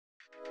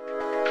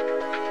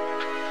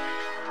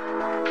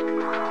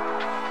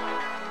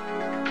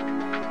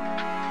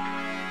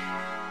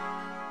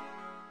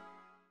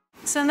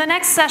So in the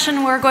next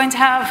session, we're going to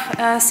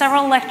have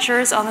several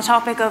lectures on the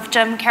topic of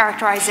gem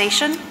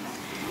characterization.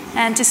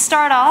 And to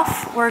start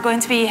off, we're going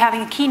to be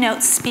having a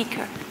keynote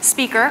speaker,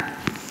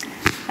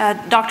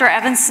 Dr.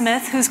 Evan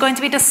Smith, who's going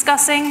to be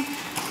discussing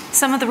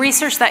some of the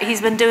research that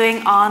he's been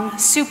doing on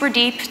super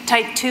deep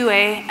type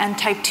 2A and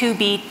type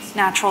 2B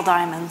natural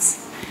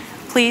diamonds.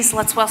 Please,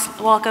 let's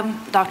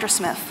welcome Dr.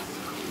 Smith.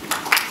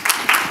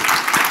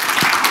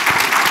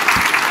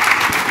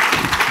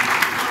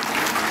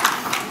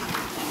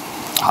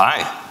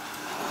 Hi.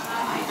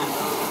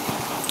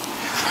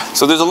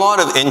 So there's a lot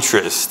of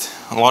interest,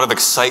 a lot of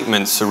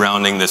excitement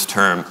surrounding this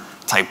term,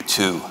 type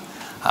 2.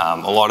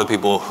 A lot of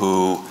people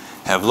who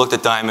have looked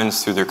at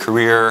diamonds through their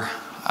career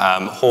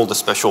hold a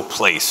special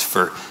place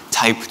for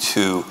type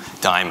 2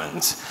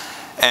 diamonds.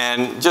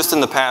 And just in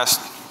the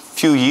past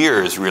few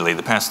years, really,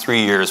 the past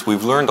 3 years,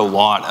 we've learned a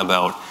lot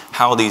about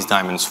how these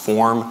diamonds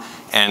form,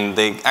 and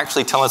they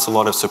actually tell us a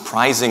lot of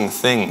surprising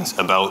things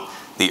about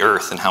the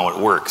Earth and how it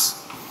works.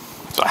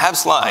 So I have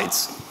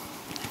slides.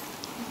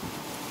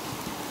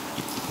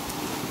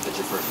 That's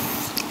your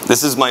first.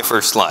 This is my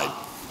first slide.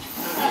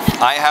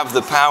 I have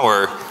the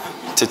power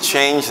to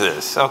change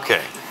this.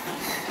 Okay.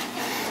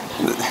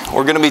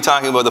 We're going to be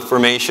talking about the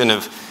formation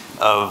of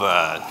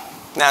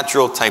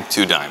natural type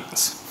 2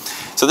 diamonds.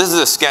 So this is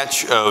a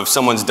sketch of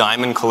someone's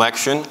diamond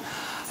collection.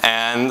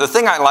 And the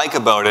thing I like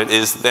about it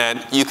is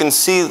that you can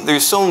see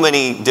there's so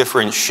many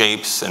different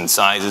shapes and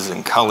sizes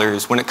and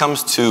colors. When it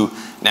comes to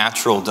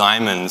natural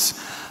diamonds,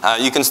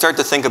 you can start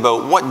to think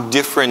about what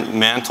different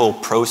mantle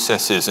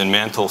processes and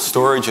mantle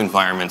storage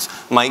environments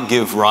might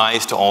give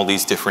rise to all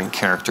these different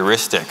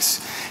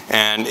characteristics.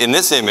 And in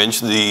this image,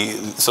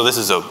 so this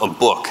is a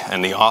book,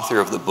 and the author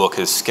of the book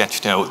has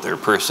sketched out their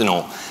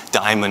personal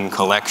diamond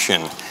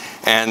collection.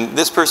 And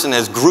this person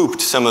has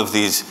grouped some of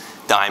these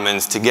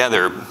diamonds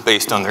together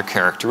based on their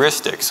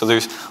characteristics. So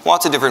there's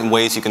lots of different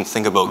ways you can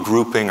think about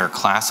grouping or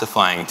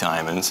classifying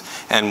diamonds.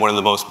 And one of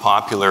the most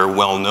popular,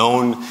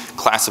 well-known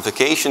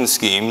classification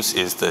schemes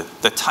is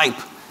the type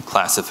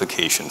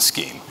classification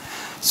scheme.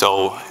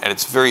 So at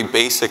its very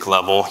basic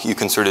level, you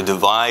can sort of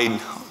divide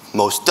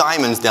most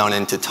diamonds down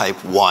into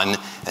type 1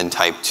 and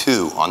type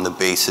 2 on the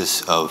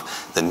basis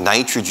of the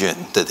nitrogen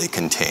that they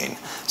contain.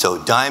 So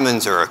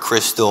diamonds are a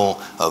crystal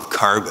of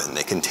carbon.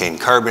 They contain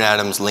carbon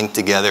atoms linked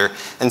together,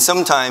 and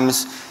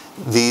sometimes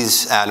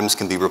these atoms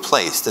can be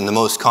replaced. And the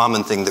most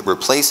common thing that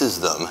replaces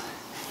them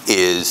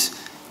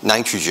is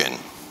nitrogen.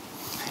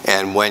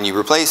 And when you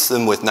replace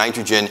them with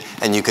nitrogen,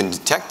 and you can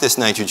detect this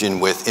nitrogen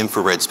with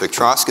infrared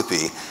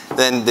spectroscopy,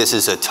 then this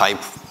is a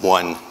type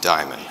 1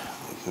 diamond.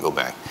 Go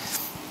back.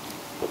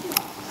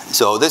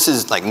 So this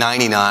is like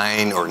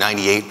 99 or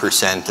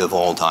 98% of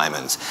all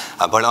diamonds.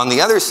 But on the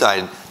other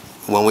side,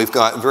 when we've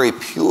got very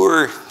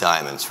pure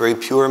diamonds, very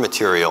pure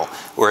material,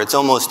 where it's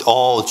almost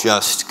all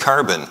just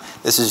carbon,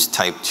 this is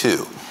type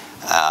 2.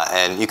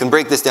 And you can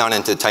break this down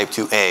into type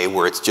 2A,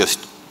 where it's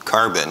just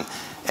carbon,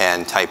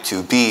 and type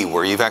 2B,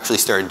 where you've actually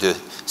started to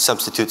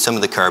substitute some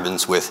of the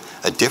carbons with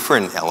a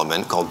different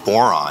element called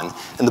boron.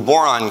 And the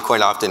boron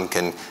quite often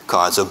can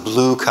cause a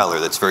blue color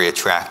that's very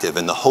attractive.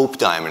 And the Hope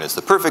diamond is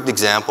the perfect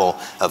example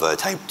of a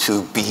type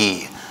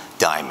 2B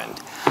diamond.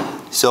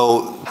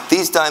 So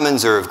these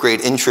diamonds are of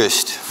great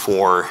interest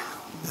for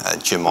a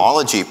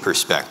gemology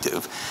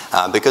perspective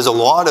because a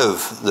lot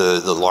of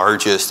the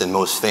largest and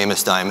most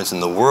famous diamonds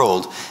in the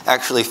world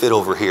actually fit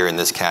over here in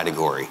this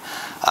category.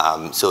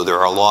 So there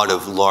are a lot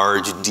of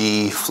large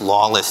D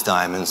flawless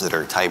diamonds that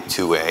are type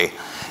 2A,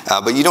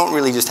 but you don't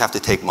really just have to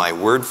take my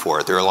word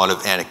for it. There are a lot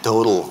of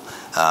anecdotal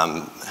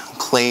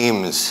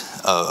claims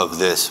of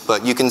this,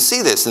 but you can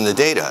see this in the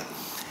data.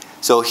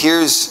 So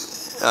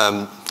here's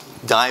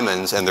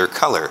diamonds and their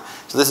color.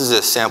 So this is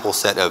a sample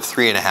set of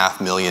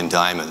 3.5 million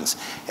diamonds,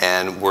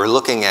 and we're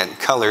looking at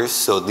colors.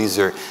 So these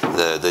are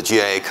the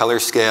GIA color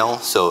scale.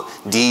 So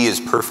D is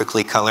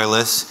perfectly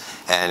colorless,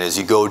 and as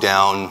you go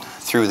down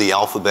through the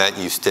alphabet,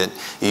 you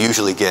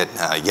usually get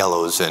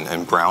yellows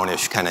and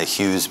brownish kind of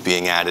hues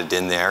being added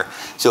in there.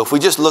 So if we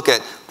just look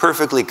at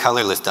perfectly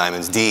colorless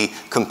diamonds, D,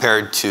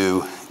 compared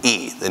to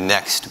E, the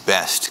next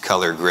best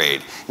color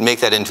grade, and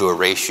make that into a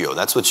ratio.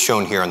 That's what's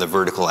shown here on the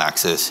vertical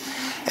axis.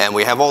 And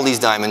we have all these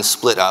diamonds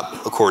split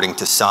up according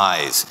to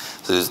size.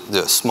 So there's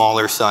the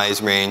smaller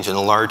size range and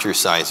a larger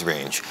size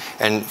range.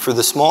 And for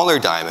the smaller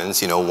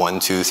diamonds, 1,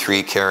 2,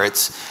 3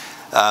 carats,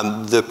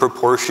 the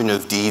proportion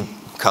of D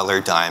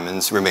colored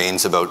diamonds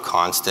remains about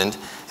constant.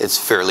 It's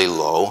fairly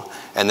low.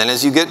 And then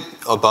as you get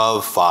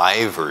above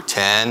 5 or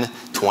 10,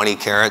 20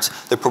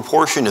 carats, the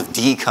proportion of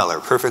D color,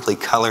 perfectly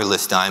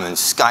colorless diamonds,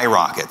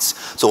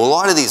 skyrockets. So a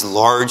lot of these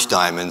large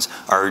diamonds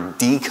are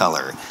D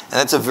color. And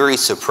that's a very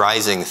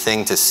surprising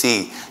thing to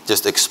see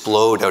just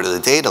explode out of the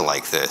data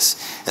like this.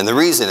 And the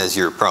reason, as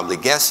you're probably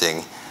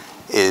guessing,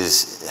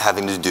 is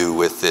having to do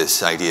with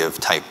this idea of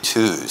type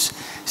 2s.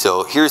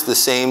 So here's the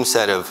same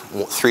set of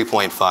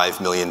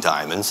 3.5 million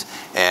diamonds,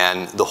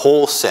 and the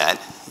whole set,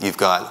 you've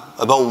got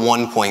about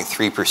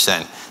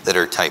 1.3% that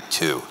are type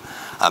 2.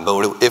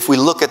 But if we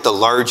look at the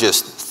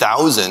largest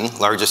 1,000,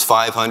 largest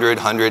 500,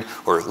 100,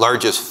 or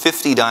largest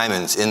 50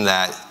 diamonds in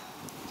that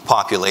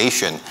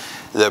population,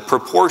 the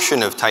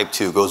proportion of type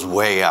 2 goes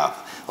way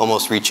up,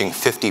 almost reaching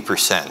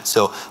 50%.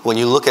 So when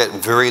you look at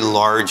very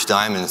large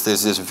diamonds,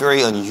 there's this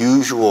very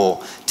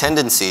unusual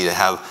tendency to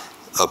have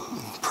a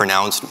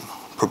pronounced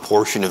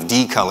proportion of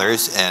D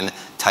colors and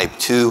type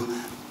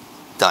 2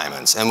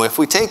 diamonds. And if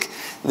we take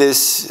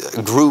this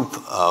group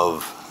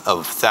of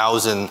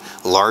 1,000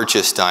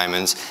 largest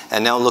diamonds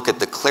and now look at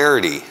the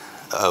clarity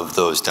of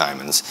those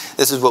diamonds,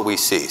 this is what we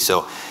see.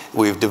 So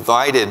we've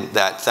divided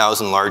that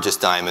 1,000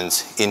 largest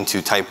diamonds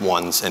into type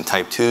 1s and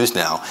type 2s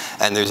now,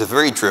 and there's a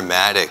very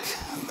dramatic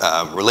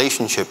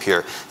relationship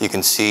here. You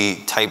can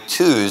see type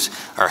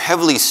 2s are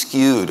heavily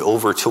skewed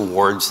over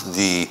towards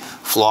the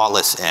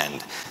flawless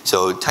end.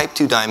 So type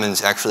 2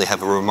 diamonds actually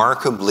have a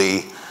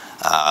remarkably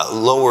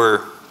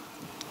lower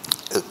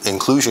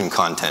inclusion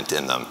content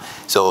in them.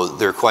 So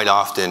they're quite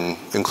often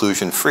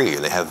inclusion free.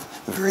 They have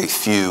very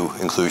few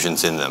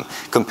inclusions in them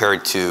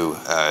compared to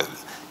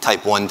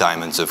type 1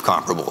 diamonds of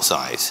comparable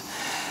size.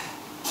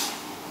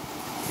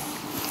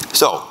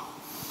 So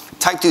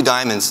type 2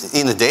 diamonds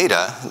in the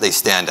data, they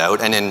stand out,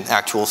 and in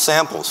actual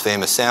samples,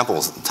 famous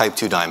samples, type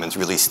 2 diamonds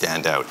really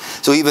stand out.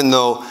 So even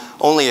though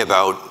only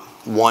about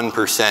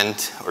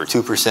 1% or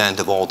 2%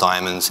 of all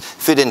diamonds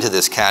fit into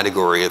this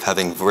category of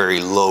having very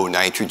low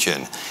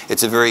nitrogen,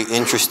 it's a very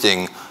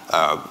interesting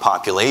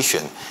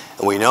population.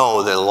 And we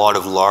know that a lot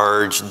of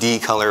large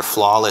D-color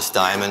flawless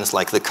diamonds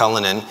like the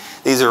Cullinan,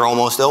 these are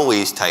almost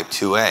always type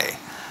 2A.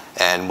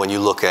 And when you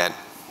look at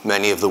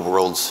many of the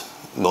world's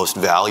most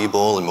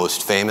valuable and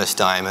most famous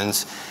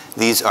diamonds,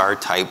 these are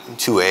type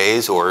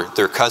 2As or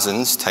their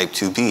cousins, type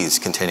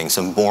 2Bs, containing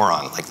some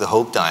boron, like the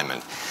Hope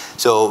diamond.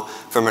 So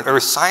from an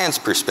earth science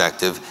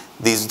perspective,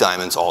 these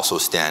diamonds also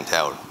stand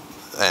out.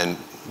 And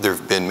there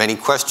have been many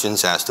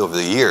questions asked over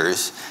the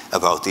years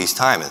about these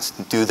diamonds.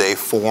 Do they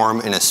form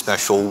in a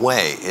special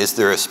way? Is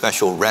there a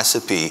special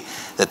recipe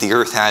that the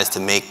earth has to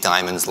make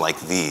diamonds like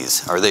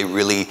these? Are they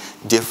really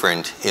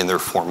different in their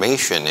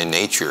formation in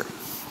nature?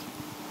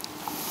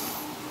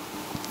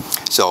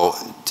 So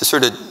to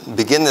sort of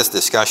begin this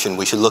discussion,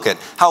 we should look at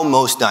how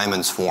most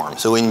diamonds form.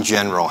 So in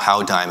general,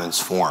 how diamonds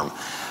form.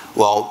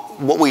 Well,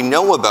 what we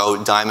know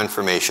about diamond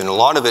formation, a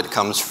lot of it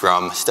comes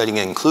from studying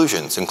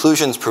inclusions.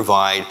 Inclusions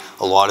provide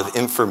a lot of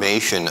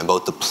information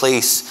about the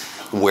place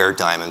where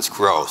diamonds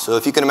grow. So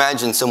if you can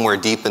imagine somewhere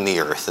deep in the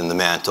earth, in the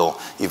mantle,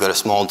 you've got a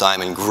small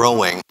diamond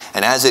growing,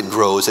 and as it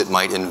grows, it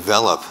might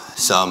envelop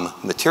some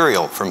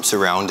material from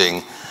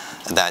surrounding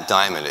that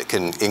diamond. It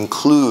can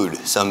include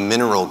some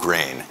mineral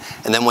grain.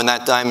 And then when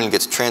that diamond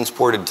gets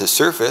transported to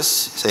surface,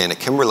 say in a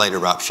kimberlite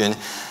eruption,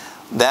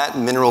 that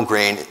mineral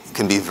grain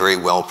can be very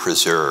well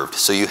preserved.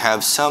 So you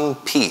have some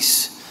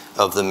piece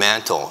of the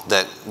mantle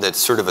that's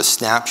sort of a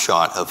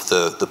snapshot of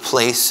the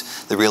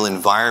place, the real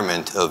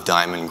environment of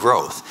diamond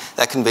growth.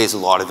 That conveys a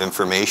lot of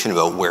information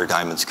about where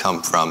diamonds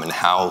come from and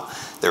how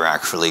they're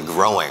actually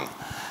growing.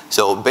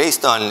 So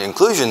based on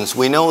inclusions,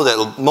 we know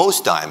that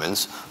most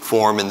diamonds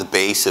form in the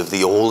base of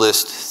the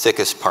oldest,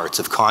 thickest parts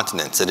of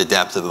continents at a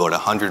depth of about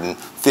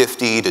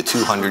 150 to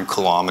 200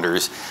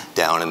 kilometers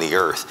down in the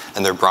earth.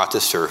 And they're brought to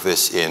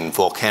surface in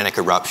volcanic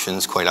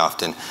eruptions, quite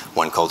often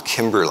one called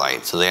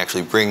kimberlite. So they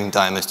actually bring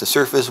diamonds to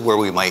surface where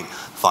we might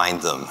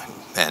find them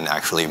and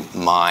actually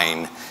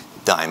mine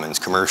diamonds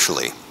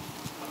commercially.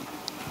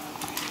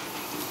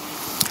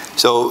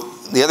 So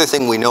the other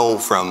thing we know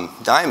from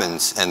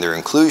diamonds and their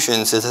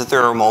inclusions is that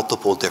there are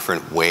multiple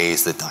different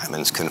ways that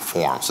diamonds can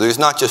form. So there's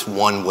not just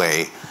one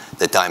way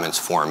that diamonds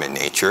form in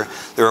nature.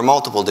 There are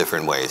multiple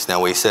different ways.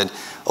 Now we said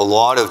a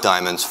lot of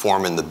diamonds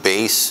form in the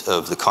base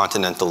of the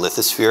continental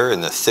lithosphere,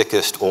 in the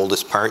thickest,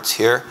 oldest parts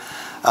here.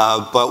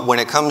 But when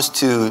it comes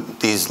to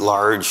these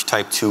large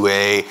type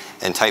 2A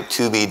and type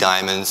 2B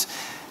diamonds,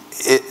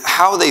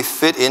 how they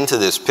fit into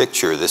this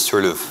picture, this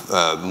sort of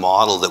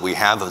model that we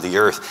have of the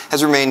Earth,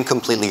 has remained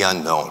completely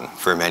unknown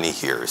for many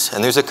years.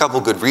 And there's a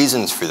couple good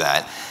reasons for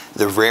that.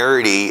 The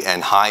rarity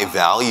and high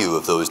value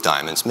of those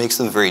diamonds makes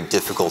them very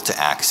difficult to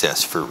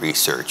access for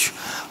research.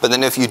 But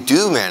then if you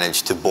do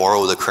manage to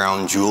borrow the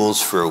crown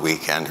jewels for a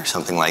weekend or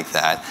something like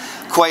that,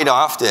 quite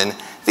often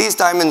these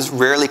diamonds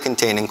rarely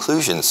contain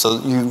inclusions.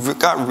 So you've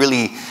got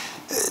really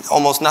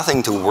almost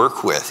nothing to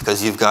work with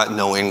because you've got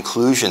no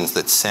inclusions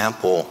that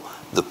sample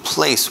the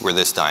place where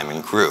this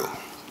diamond grew.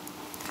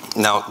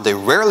 Now, they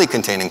rarely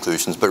contain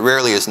inclusions, but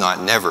rarely is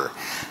not never.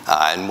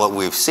 And what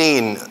we've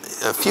seen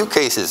a few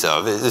cases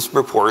of is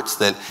reports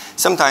that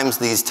sometimes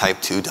these type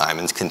 2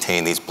 diamonds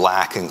contain these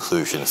black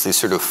inclusions, these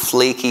sort of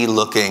flaky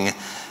looking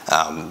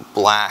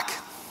black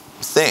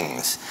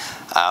things.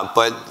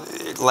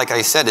 But like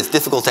I said, it's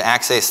difficult to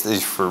access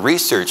these for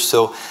research,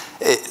 so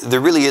there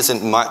really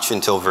isn't much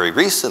until very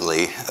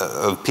recently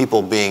of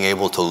people being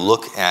able to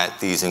look at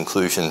these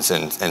inclusions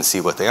and see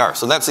what they are.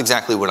 So that's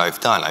exactly what I've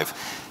done. I've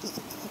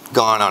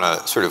gone on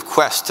a sort of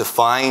quest to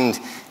find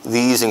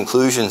these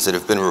inclusions that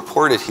have been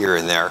reported here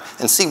and there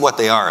and see what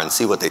they are and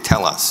see what they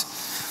tell us.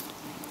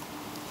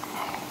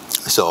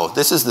 So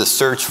this is the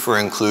search for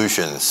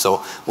inclusions. So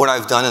what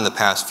I've done in the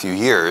past few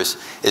years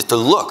is to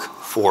look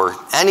for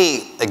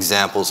any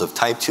examples of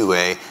type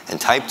 2A and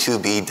type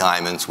 2B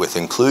diamonds with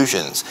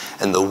inclusions.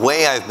 And the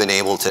way I've been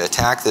able to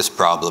attack this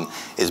problem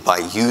is by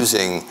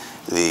using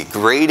the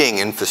grading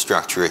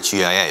infrastructure at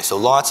GIA. So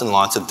lots and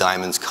lots of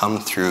diamonds come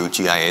through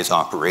GIA's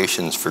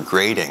operations for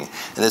grading.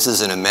 And this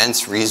is an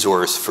immense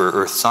resource for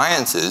earth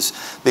sciences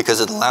because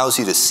it allows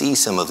you to see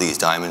some of these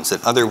diamonds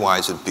that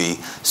otherwise would be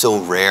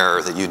so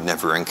rare that you'd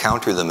never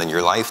encounter them in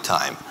your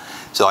lifetime.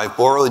 So I've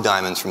borrowed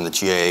diamonds from the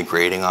GIA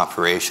grading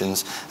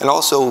operations, and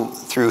also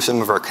through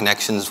some of our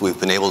connections we've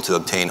been able to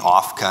obtain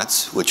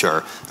offcuts, which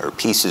are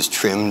pieces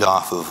trimmed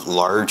off of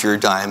larger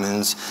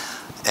diamonds.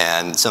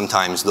 And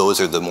sometimes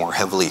those are the more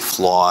heavily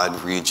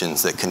flawed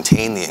regions that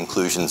contain the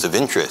inclusions of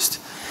interest.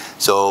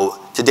 So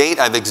to date,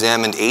 I've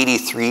examined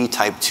 83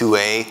 type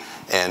 2A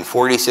and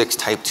 46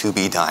 type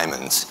 2B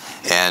diamonds.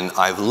 And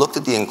I've looked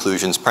at the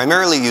inclusions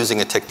primarily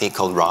using a technique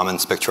called Raman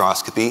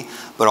spectroscopy,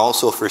 but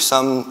also for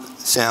some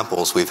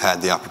samples we've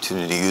had the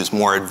opportunity to use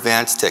more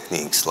advanced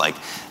techniques like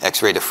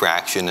X-ray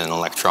diffraction and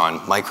electron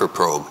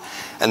microprobe.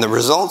 And the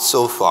results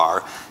so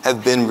far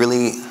have been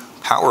really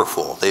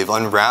powerful. They've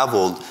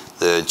unraveled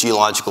the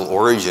geological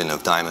origin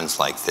of diamonds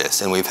like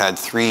this. And we've had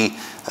 3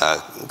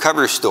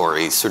 cover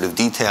stories sort of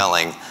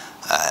detailing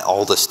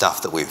all the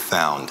stuff that we've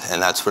found.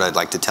 And that's what I'd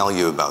like to tell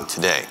you about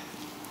today.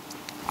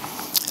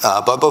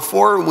 But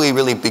before we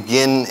really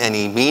begin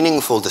any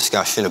meaningful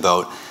discussion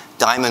about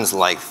diamonds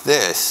like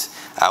this,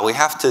 we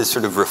have to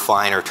sort of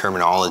refine our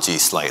terminology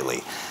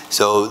slightly.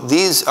 So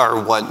these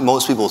are what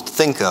most people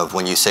think of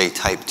when you say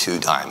type 2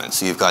 diamonds.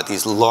 So you've got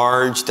these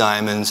large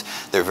diamonds,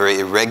 they're very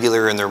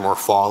irregular in their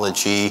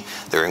morphology,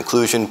 they're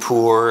inclusion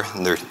poor,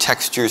 and their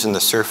textures in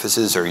the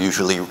surfaces are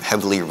usually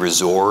heavily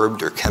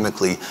resorbed or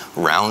chemically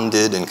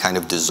rounded and kind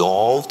of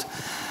dissolved.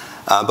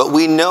 But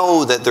we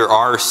know that there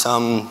are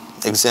some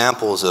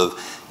examples of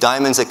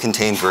diamonds that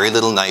contain very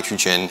little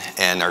nitrogen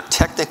and are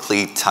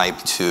technically type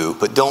 2,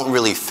 but don't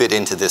really fit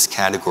into this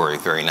category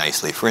very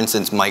nicely. For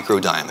instance,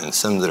 microdiamonds,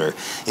 some that are,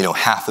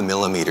 half a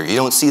millimeter. You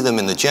don't see them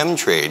in the gem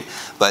trade,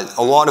 but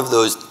a lot of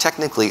those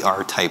technically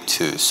are type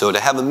 2. So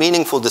to have a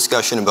meaningful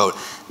discussion about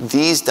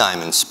these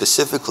diamonds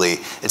specifically,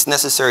 it's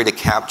necessary to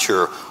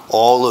capture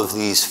all of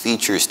these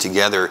features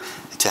together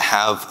to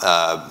have,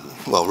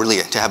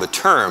 to have a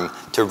term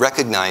to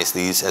recognize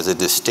these as a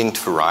distinct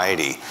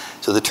variety.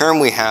 So the term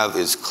we have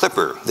is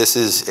clipper. This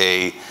is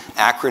an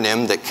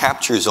acronym that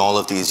captures all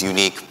of these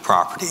unique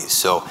properties.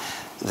 So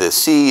the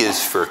C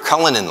is for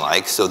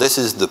cullinan-like. So this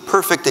is the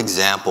perfect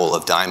example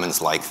of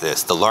diamonds like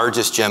this, the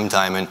largest gem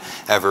diamond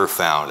ever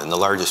found. And the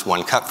largest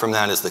one cut from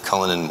that is the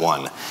cullinan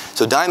 1.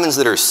 So diamonds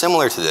that are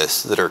similar to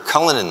this, that are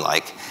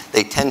cullinan-like,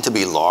 they tend to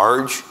be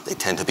large, they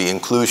tend to be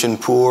inclusion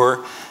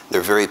poor,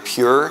 they're very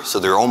pure, so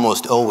they're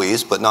almost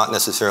always, but not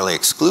necessarily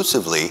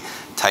exclusively,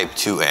 type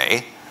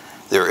 2A.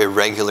 They're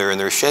irregular in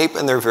their shape,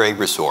 and they're very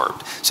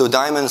resorbed. So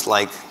diamonds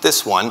like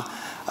this one,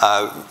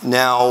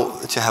 now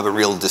to have a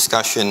real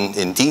discussion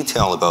in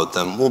detail about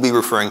them, we'll be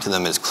referring to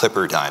them as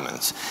clipper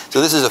diamonds.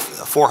 So this is a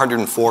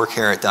 404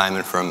 carat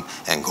diamond from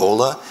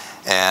Angola,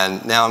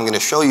 and now I'm going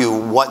to show you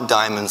what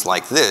diamonds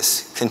like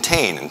this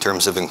contain in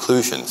terms of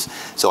inclusions.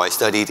 So I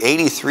studied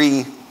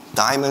 83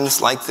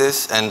 diamonds like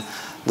this, and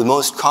the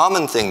most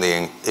common thing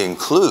they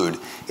include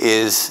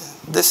is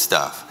this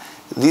stuff.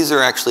 These are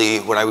actually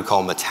what I would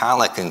call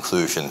metallic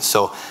inclusions.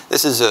 So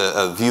this is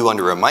a view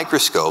under a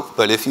microscope,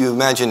 but if you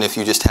imagine if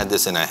you just had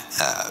this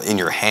in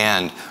your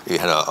hand, or you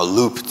had a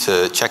loop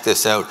to check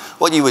this out,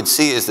 what you would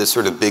see is this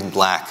sort of big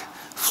black,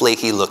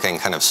 flaky looking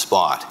kind of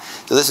spot.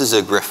 So this is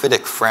a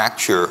graphitic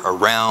fracture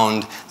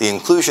around the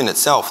inclusion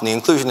itself, and the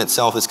inclusion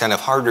itself is kind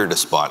of harder to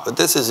spot, but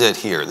this is it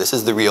here. This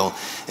is the real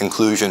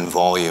inclusion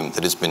volume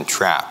that has been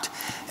trapped.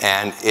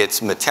 And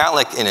it's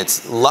metallic in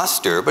its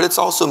luster, but it's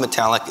also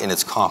metallic in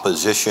its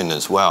composition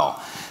as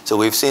well. So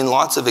we've seen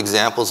lots of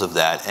examples of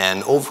that,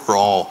 and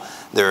overall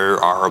there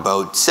are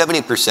about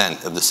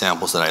 70% of the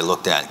samples that I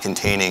looked at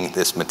containing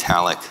this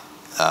metallic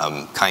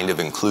kind of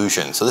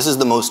inclusion. So this is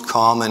the most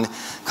common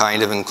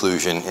kind of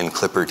inclusion in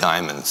clipper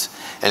diamonds.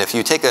 And if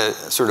you take a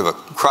sort of a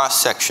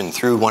cross section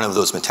through one of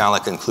those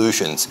metallic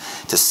inclusions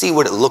to see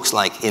what it looks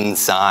like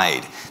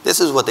inside,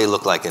 this is what they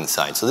look like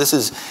inside. So this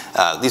is,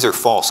 these are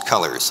false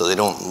colors, so they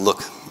don't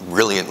look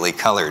brilliantly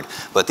colored,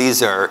 but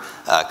these are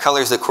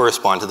colors that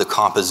correspond to the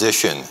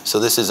composition. So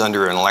this is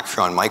under an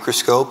electron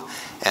microscope,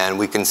 and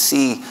we can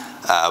see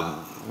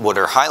what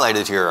are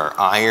highlighted here are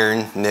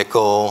iron,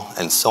 nickel,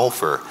 and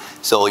sulfur.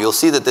 So you'll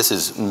see that this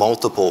is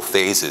multiple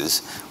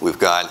phases. We've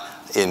got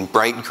in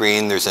bright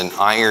green, there's an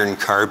iron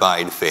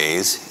carbide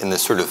phase. In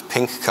this sort of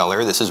pink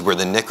color, this is where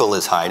the nickel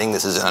is hiding.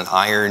 This is an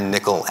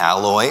iron-nickel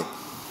alloy.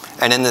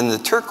 And then in the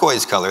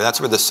turquoise color,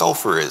 that's where the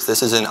sulfur is.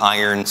 This is an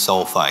iron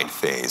sulfide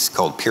phase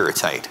called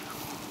pyrrhotite.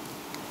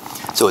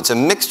 So it's a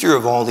mixture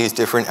of all these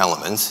different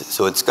elements.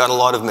 So it's got a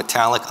lot of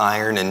metallic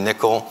iron and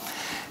nickel.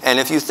 And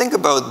if you think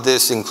about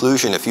this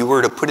inclusion, if you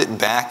were to put it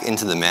back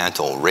into the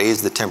mantle,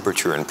 raise the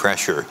temperature and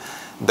pressure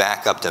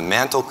back up to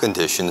mantle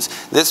conditions,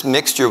 this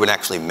mixture would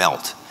actually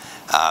melt.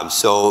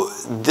 So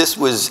this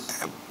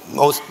was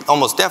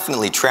almost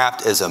definitely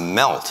trapped as a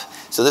melt.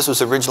 So this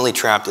was originally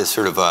trapped as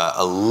sort of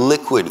a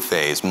liquid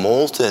phase,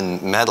 molten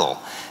metal.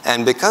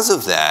 And because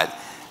of that,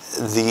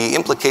 the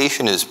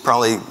implication is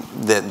probably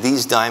that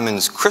these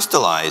diamonds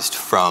crystallized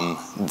from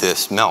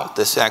this melt.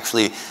 This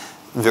actually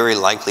very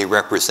likely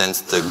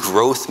represents the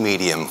growth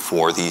medium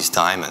for these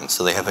diamonds.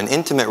 So they have an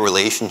intimate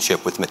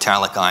relationship with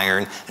metallic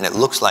iron, and it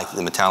looks like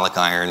the metallic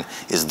iron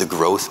is the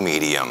growth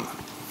medium.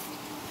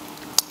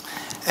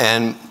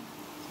 And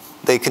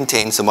they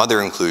contain some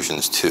other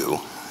inclusions too.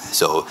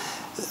 So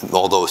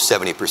although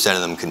 70%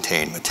 of them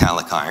contain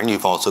metallic iron,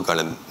 you've also got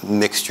a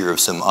mixture of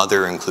some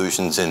other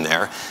inclusions in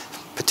there,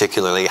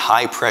 particularly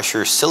high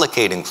pressure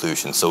silicate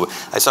inclusions. So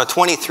I saw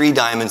 23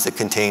 diamonds that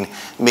contain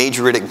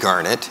majoritic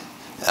garnet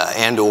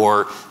and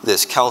or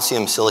this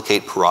calcium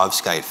silicate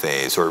perovskite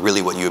phase, or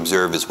really what you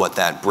observe is what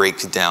that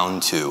breaks down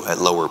to at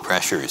lower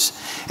pressures.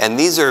 And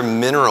these are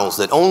minerals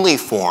that only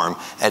form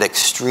at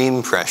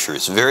extreme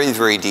pressures, very,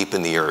 very deep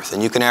in the earth.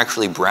 And you can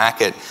actually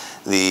bracket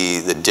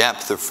the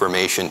depth of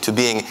formation to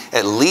being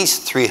at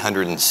least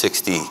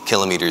 360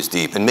 kilometers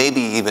deep, and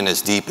maybe even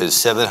as deep as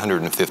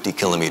 750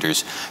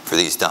 kilometers for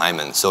these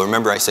diamonds. So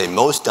remember, I say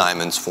most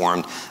diamonds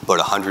formed about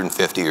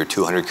 150 or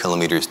 200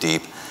 kilometers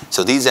deep.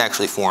 So these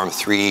actually form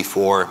 3,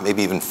 4,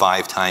 maybe even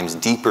 5 times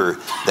deeper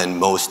than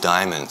most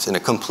diamonds in a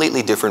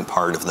completely different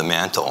part of the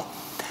mantle.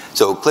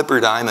 So Clipper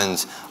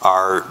diamonds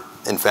are,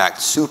 in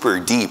fact, super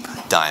deep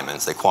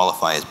diamonds. They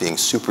qualify as being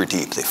super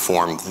deep. They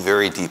form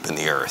very deep in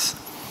the earth.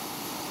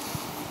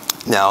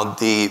 Now,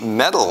 the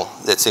metal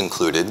that's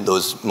included,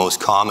 those most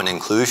common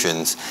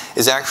inclusions,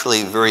 is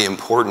actually very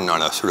important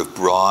on a sort of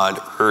broad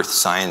earth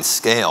science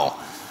scale,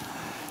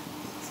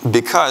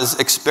 because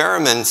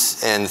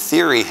experiments and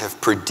theory have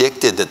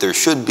predicted that there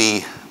should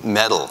be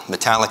metal,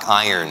 metallic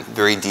iron,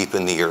 very deep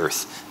in the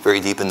earth,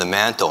 very deep in the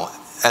mantle,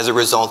 as a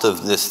result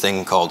of this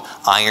thing called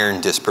iron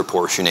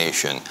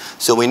disproportionation.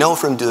 So we know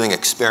from doing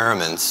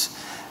experiments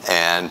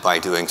and by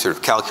doing sort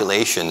of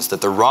calculations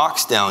that the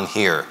rocks down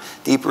here,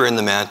 deeper in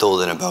the mantle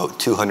than about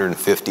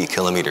 250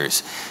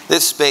 kilometers,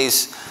 this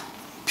space,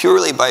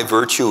 purely by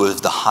virtue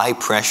of the high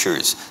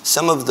pressures,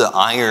 some of the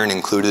iron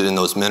included in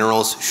those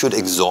minerals should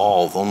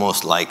exsolve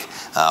almost like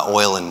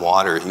oil and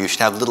water. You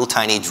should have little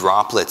tiny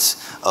droplets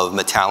of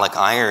metallic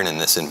iron in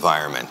this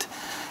environment.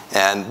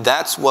 And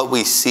that's what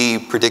we see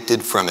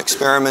predicted from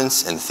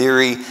experiments and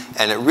theory,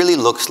 and it really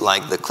looks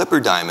like the Clipper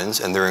diamonds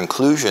and their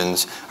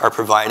inclusions are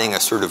providing a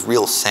sort of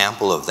real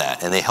sample of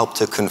that, and they help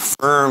to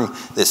confirm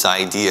this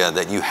idea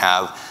that you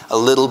have a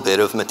little bit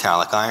of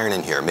metallic iron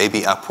in here,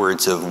 maybe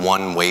upwards of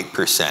 1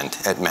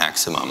 weight% at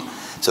maximum.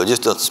 So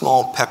just a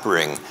small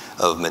peppering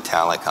of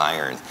metallic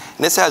iron.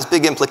 And this has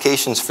big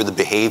implications for the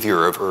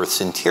behavior of Earth's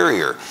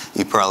interior.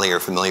 You probably are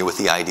familiar with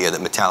the idea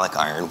that metallic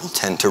iron will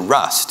tend to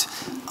rust.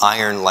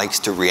 Iron likes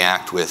to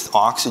react with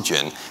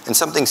oxygen, and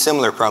something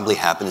similar probably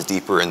happens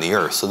deeper in the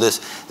earth. So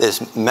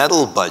this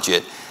metal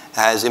budget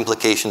has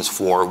implications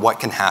for what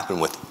can happen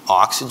with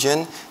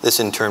oxygen. This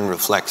in turn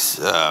reflects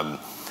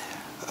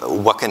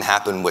what can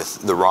happen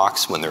with the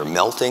rocks when they're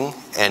melting,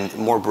 and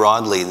more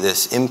broadly,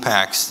 this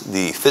impacts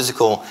the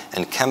physical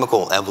and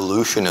chemical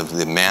evolution of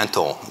the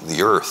mantle,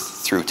 the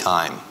earth, through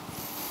time.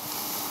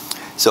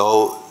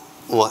 So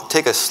we'll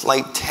take a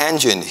slight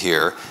tangent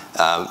here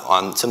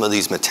on some of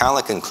these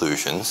metallic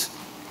inclusions.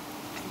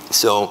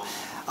 So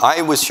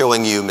I was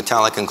showing you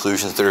metallic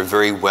inclusions that are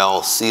very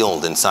well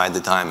sealed inside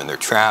the diamond. They're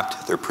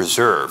trapped, they're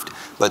preserved.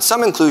 But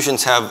some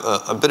inclusions have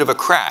a bit of a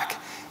crack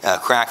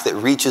that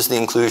reaches the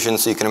inclusion.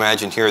 So you can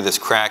imagine here this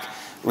crack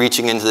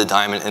reaching into the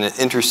diamond, and it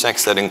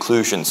intersects that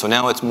inclusion. So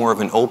now it's more of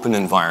an open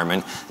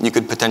environment. You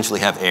could potentially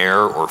have air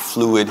or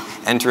fluid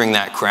entering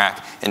that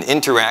crack and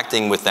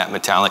interacting with that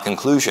metallic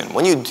inclusion.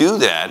 When you do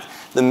that,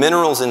 the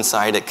minerals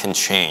inside it can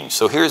change.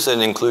 So here's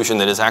an inclusion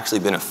that has actually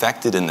been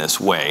affected in this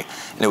way,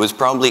 and it was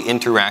probably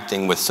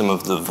interacting with some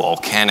of the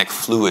volcanic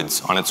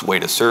fluids on its way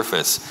to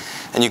surface.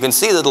 And you can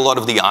see that a lot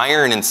of the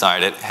iron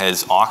inside it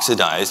has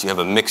oxidized. You have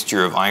a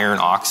mixture of iron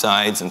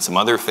oxides and some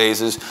other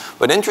phases.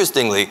 But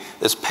interestingly,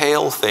 this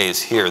pale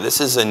phase here, this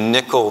is a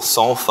nickel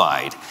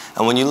sulfide.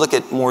 And when you look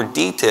at more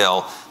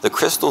detail, the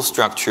crystal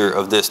structure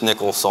of this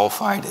nickel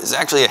sulfide is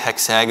actually a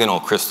hexagonal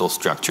crystal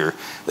structure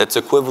that's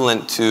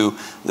equivalent to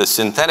the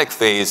synthetic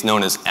phase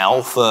known as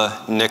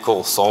alpha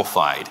nickel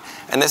sulfide.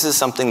 And this is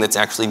something that's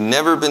actually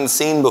never been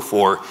seen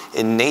before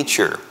in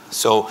nature.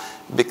 So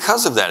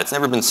because of that, it's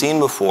never been seen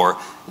before.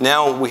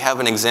 Now we have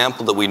an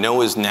example that we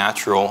know is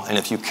natural, and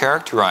if you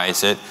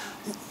characterize it,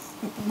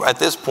 at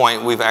this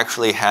point we've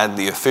actually had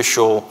the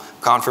official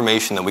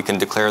confirmation that we can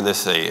declare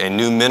this a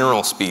new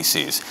mineral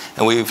species,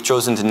 and we've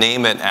chosen to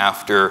name it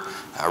after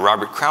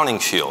Robert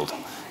Crowningshield.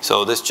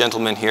 So this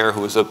gentleman here,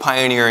 who was a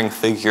pioneering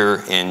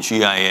figure in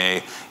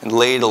GIA and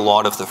laid a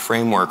lot of the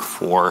framework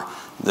for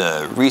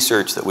the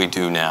research that we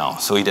do now.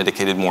 So he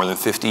dedicated more than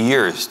 50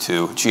 years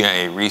to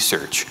GIA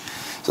research.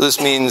 So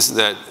this means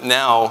that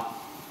now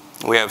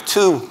we have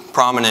two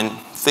prominent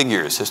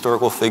figures,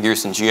 historical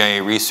figures in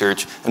GIA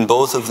research, and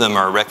both of them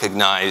are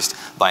recognized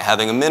by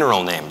having a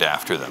mineral named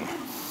after them.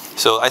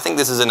 So I think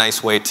this is a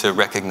nice way to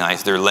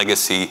recognize their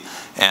legacy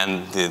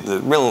and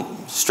the real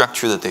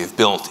structure that they've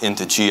built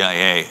into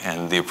GIA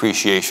and the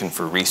appreciation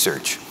for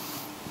research.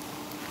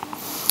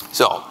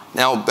 So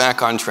now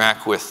back on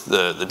track with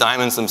the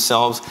diamonds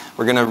themselves.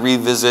 We're going to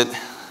revisit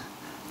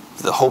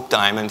the Hope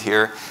diamond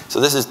here.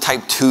 So this is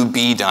type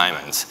 2B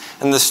diamonds.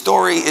 And the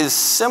story is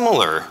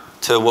similar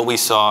to what we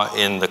saw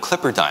in the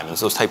Clipper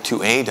diamonds, those type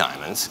 2A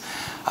diamonds.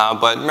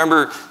 But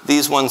remember,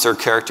 these ones are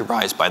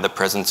characterized by the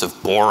presence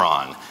of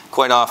boron.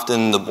 Quite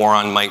often, the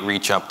boron might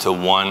reach up to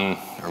 1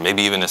 or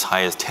maybe even as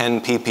high as 10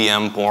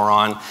 ppm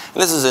boron.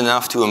 And this is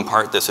enough to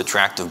impart this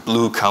attractive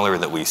blue color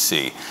that we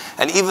see.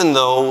 And even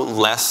though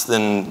less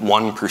than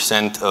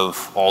 1%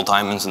 of all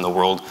diamonds in the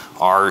world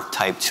are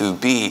type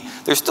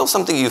 2B, there's still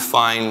something you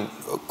find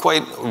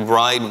quite a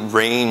wide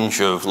range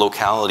of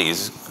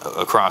localities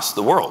across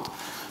the world.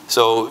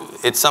 So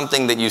it's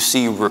something that you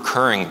see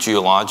recurring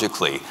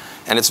geologically.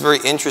 And it's very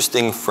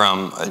interesting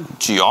from a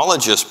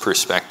geologist's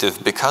perspective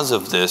because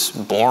of this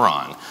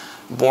boron.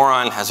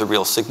 Boron has a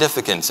real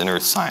significance in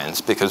earth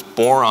science because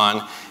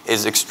boron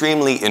is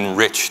extremely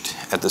enriched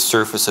at the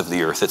surface of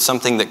the earth. It's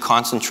something that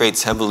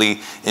concentrates heavily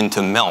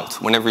into melt.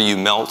 Whenever you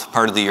melt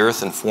part of the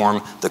earth and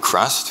form the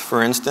crust,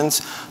 for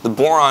instance, the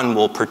boron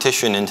will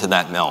partition into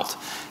that melt.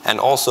 And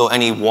also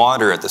any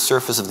water at the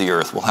surface of the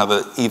earth will have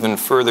an even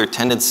further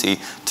tendency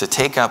to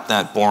take up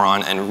that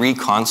boron and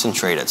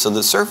reconcentrate it. So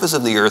the surface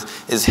of the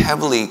earth is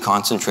heavily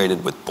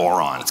concentrated with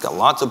boron. It's got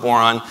lots of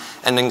boron,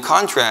 and in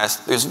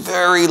contrast, there's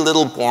very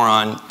little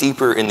boron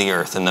deeper in the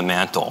earth in the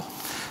mantle.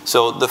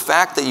 So the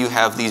fact that you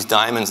have these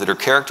diamonds that are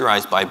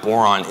characterized by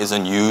boron is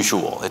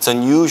unusual. It's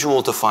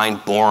unusual to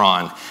find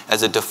boron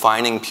as a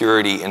defining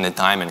purity in a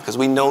diamond because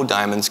we know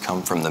diamonds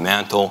come from the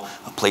mantle,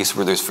 a place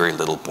where there's very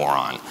little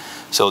boron.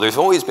 So there's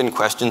always been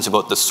questions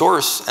about the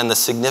source and the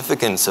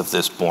significance of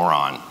this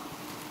boron.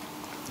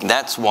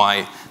 That's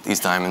why these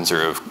diamonds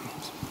are of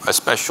a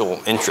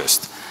special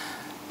interest.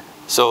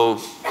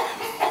 So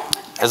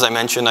as I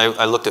mentioned,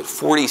 I looked at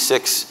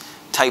 46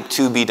 type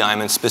 2B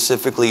diamonds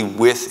specifically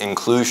with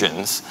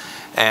inclusions.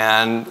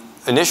 And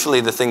initially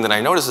the thing that I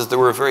noticed is there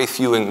were very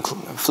few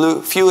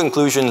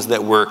inclusions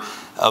that were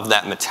of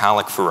that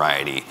metallic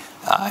variety.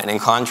 And in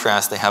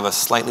contrast, they have a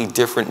slightly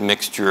different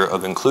mixture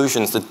of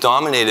inclusions that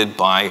dominated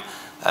by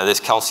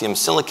this calcium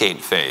silicate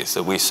phase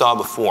that we saw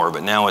before,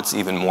 but now it's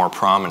even more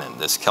prominent.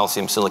 This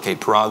calcium silicate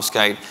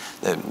perovskite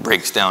that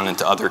breaks down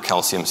into other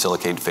calcium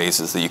silicate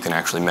phases that you can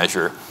actually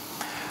measure.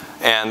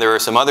 And there are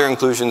some other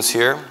inclusions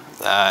here,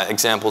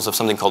 examples of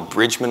something called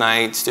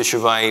bridgmanite,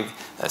 stishovite,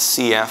 a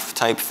CF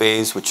type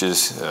phase, which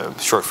is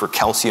short for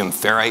calcium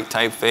ferrite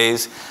type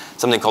phase,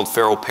 something called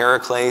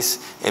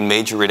ferropericlase, and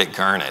majoritic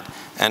garnet.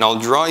 And I'll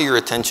draw your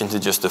attention to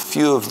just a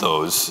few of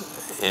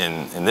those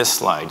in this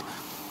slide.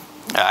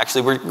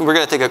 Actually, we're going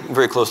to take a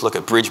very close look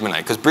at bridgmanite,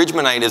 because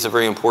bridgmanite is a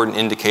very important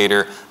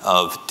indicator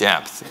of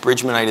depth.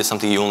 Bridgmanite is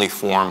something you only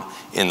form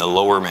in the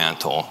lower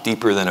mantle,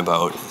 deeper than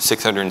about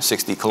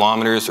 660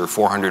 kilometers or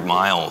 400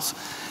 miles.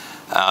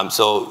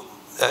 So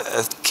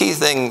a key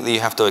thing that you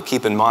have to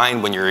keep in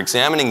mind when you're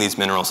examining these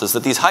minerals is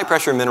that these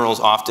high-pressure minerals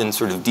often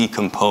sort of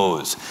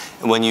decompose.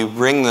 And when you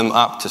bring them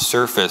up to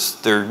surface,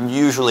 they're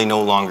usually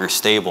no longer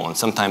stable. And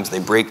sometimes they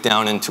break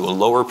down into a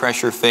lower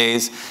pressure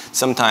phase.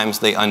 Sometimes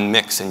they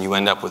unmix, and you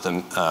end up with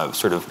a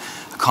sort of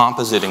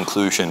composite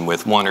inclusion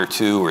with 1 or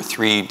 2 or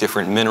 3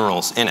 different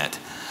minerals in it.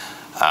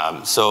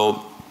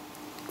 So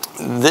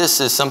this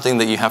is something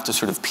that you have to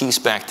sort of piece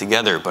back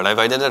together. But I've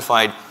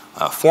identified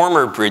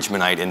former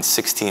bridgmanite in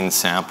 16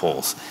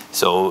 samples.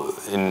 So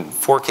in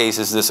 4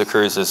 cases, this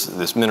occurs as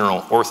this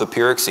mineral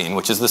orthopyroxene,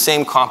 which is the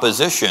same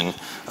composition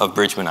of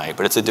bridgmanite,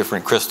 but it's a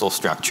different crystal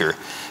structure.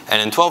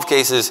 And in 12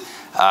 cases,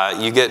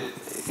 you get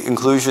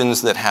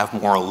inclusions that have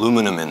more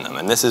aluminum in them.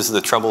 And this is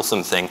the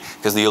troublesome thing,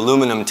 because the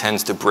aluminum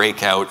tends to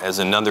break out as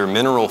another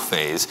mineral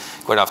phase.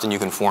 Quite often you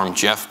can form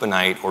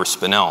jeffbenite or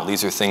spinel.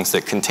 These are things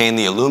that contain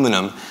the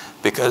aluminum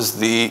because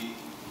the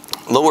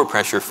lower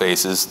pressure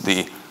phases,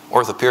 the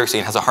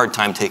orthopyroxene has a hard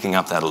time taking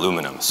up that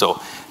aluminum. So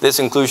this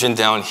inclusion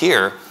down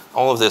here,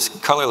 all of this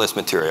colorless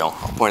material,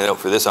 I'll point it out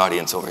for this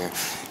audience over here.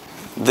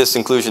 This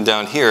inclusion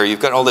down here, you've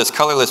got all this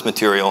colorless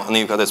material, and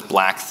then you've got this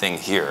black thing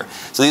here.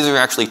 So these are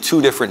actually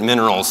 2 different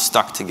minerals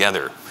stuck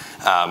together.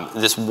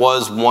 This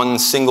was one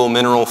single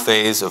mineral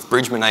phase of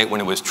bridgmanite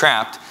when it was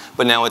trapped,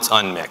 but now it's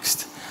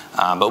unmixed.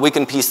 But we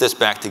can piece this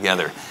back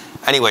together.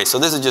 Anyway, so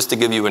this is just to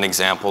give you an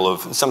example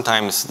of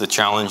sometimes the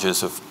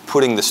challenges of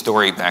putting the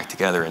story back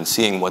together and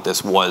seeing what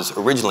this was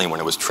originally when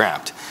it was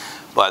trapped.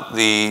 But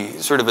the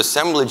sort of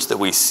assemblage that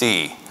we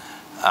see,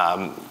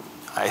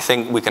 I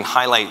think we can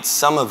highlight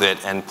some of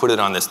it and put it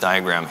on this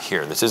diagram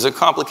here. This is a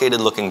complicated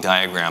looking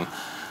diagram,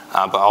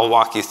 but I'll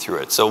walk you through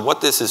it. So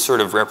what this is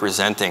sort of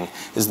representing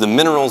is the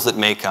minerals that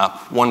make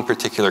up one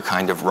particular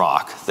kind of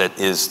rock that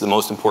is the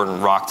most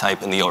important rock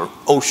type in the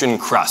ocean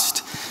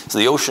crust. So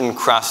the ocean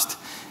crust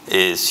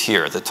is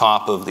here at the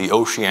top of the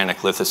oceanic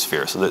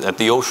lithosphere. So that at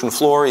the ocean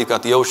floor, you've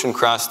got the ocean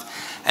crust.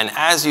 And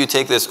as you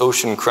take this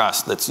ocean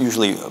crust, that's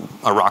usually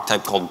a rock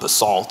type called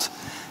basalt,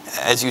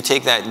 as you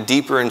take that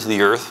deeper into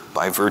the earth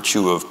by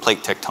virtue of plate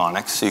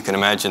tectonics, so you can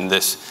imagine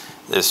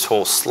this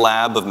whole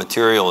slab of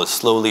material is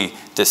slowly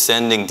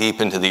descending deep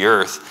into the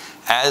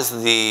earth.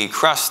 As the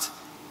crust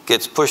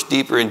gets pushed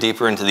deeper and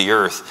deeper into the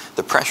earth,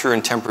 the pressure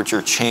and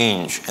temperature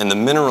change, and the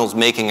minerals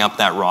making up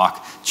that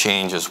rock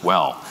change as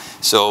well.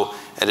 So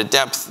at a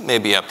depth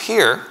maybe up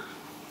here,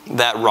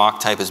 that rock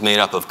type is made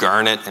up of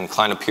garnet and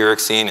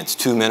clinopyroxene. It's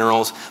two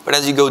minerals. But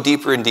as you go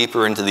deeper and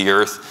deeper into the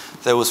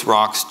earth, those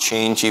rocks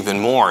change even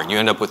more. You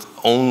end up with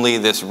only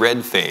this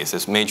red phase,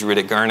 this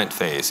majoritic garnet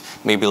phase,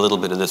 maybe a little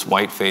bit of this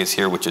white phase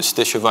here, which is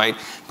stishovite.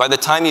 By the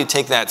time you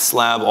take that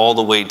slab all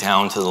the way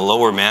down to the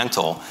lower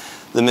mantle,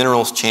 the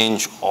minerals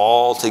change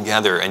all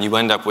together, and you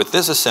end up with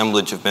this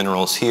assemblage of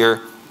minerals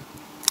here.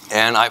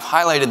 And I've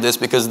highlighted this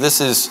because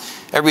this is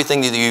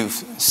everything that you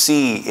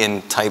see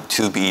in type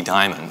 2B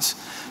diamonds.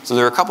 So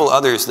there are a couple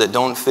others that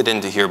don't fit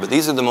into here, but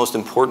these are the most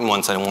important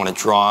ones I want to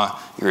draw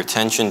your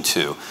attention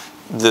to.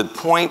 The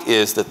point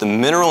is that the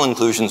mineral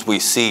inclusions we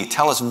see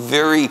tell us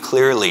very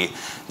clearly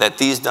that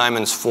these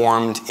diamonds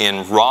formed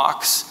in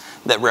rocks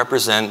that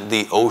represent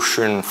the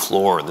ocean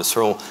floor, this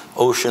whole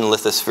ocean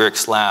lithospheric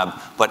slab,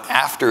 but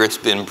after it's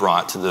been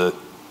brought to the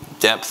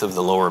depth of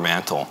the lower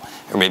mantle,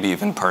 or maybe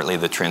even partly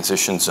the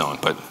transition zone,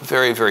 but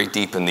very, very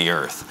deep in the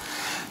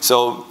earth.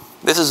 So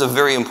this is a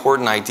very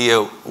important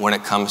idea when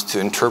it comes to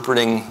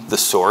interpreting the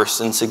source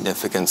and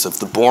significance of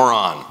the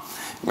boron.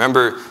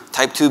 Remember,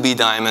 type 2B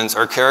diamonds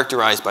are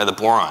characterized by the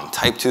boron.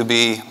 Type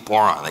 2B,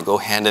 boron, they go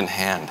hand in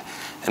hand.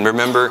 And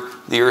remember,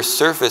 the Earth's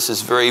surface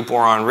is very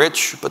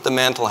boron-rich, but the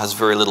mantle has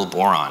very little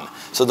boron.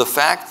 So the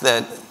fact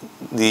that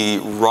the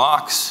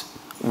rocks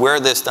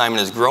where this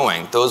diamond is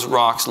growing, those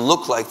rocks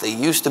look like they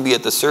used to be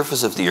at the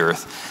surface of the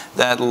Earth,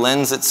 that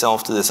lends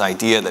itself to this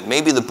idea that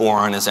maybe the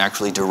boron is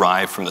actually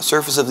derived from the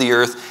surface of the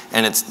Earth,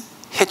 and it's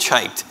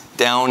hitchhiked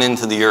down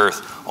into the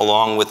Earth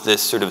along with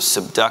this sort of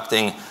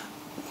subducting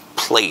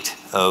plate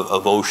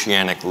of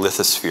oceanic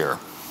lithosphere.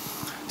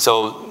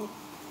 So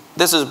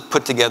this is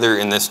put together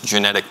in this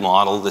genetic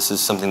model. This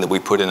is something that we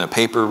put in a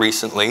paper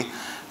recently.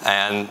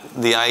 And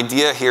the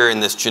idea here in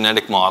this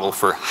genetic model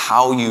for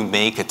how you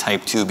make a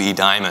type 2B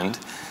diamond,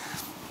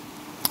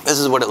 this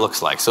is what it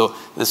looks like. So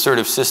this sort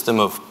of system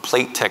of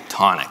plate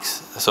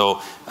tectonics. So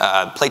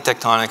plate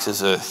tectonics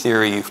is a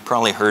theory you've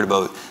probably heard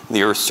about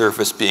the Earth's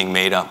surface being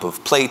made up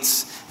of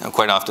plates. And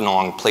quite often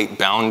along plate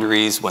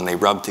boundaries, when they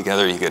rub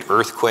together, you get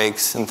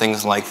earthquakes and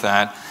things like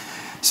that.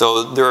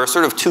 So there are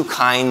sort of two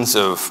kinds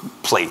of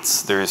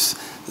plates. There's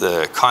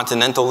the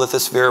continental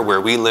lithosphere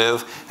where we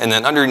live, and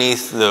then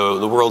underneath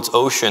the world's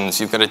oceans,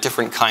 you've got a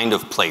different kind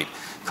of plate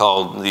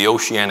called the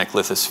oceanic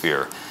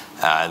lithosphere.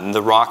 And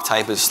the rock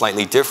type is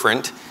slightly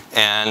different,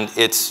 and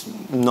it's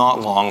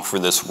not long for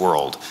this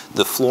world.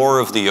 The floor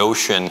of the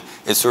ocean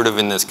is sort of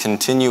in this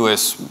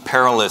continuous,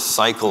 perilous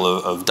cycle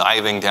of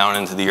diving down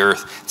into the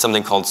earth,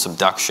 something called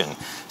subduction.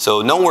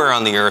 So nowhere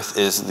on the earth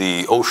is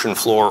the ocean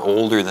floor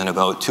older than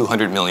about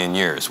 200 million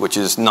years, which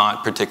is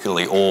not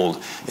particularly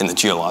old in the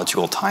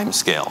geological time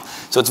scale.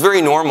 So it's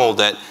very normal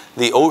that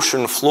the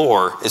ocean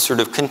floor is sort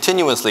of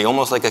continuously,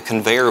 almost like a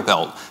conveyor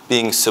belt,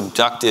 being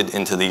subducted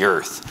into the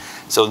earth.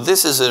 So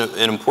this is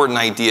an important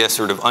idea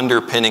sort of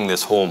underpinning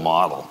this whole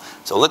model.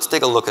 So let's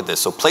take a look at this.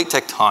 So plate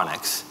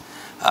tectonics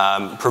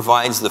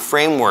provides the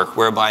framework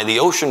whereby the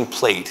ocean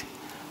plate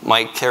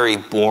might carry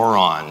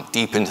boron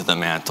deep into the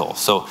mantle.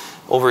 So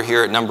over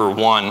here at number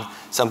 1,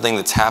 something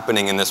that's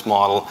happening in this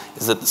model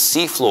is that the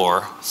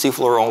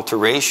seafloor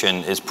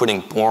alteration is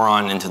putting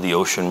boron into the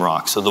ocean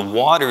rock. So the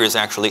water is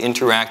actually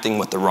interacting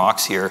with the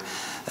rocks here,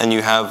 and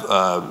you have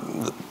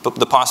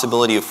the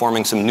possibility of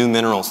forming some new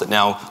minerals that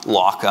now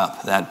lock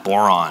up that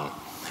boron.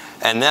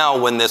 And now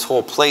when this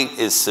whole plate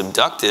is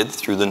subducted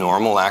through the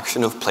normal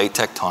action of plate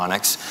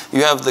tectonics,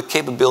 you have the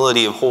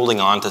capability of holding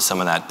on to some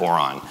of that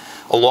boron.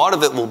 A lot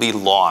of it will be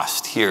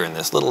lost here in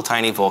this little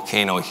tiny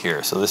volcano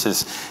here. So this is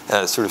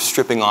sort of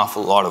stripping off a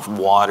lot of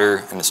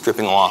water and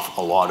stripping off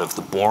a lot of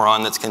the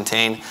boron that's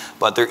contained.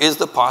 But there is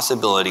the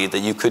possibility that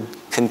you could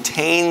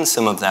contain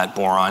some of that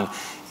boron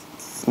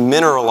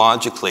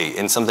mineralogically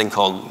in something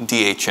called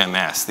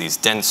DHMS, these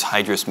dense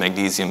hydrous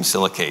magnesium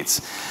silicates.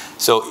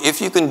 So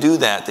if you can do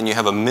that, then you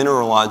have a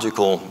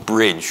mineralogical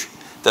bridge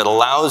that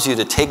allows you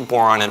to take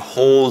boron and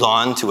hold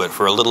on to it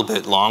for a little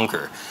bit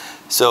longer.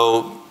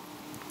 So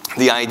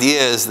the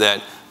idea is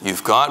that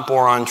you've got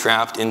boron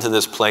trapped into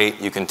this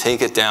plate, you can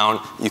take it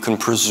down, you can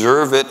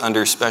preserve it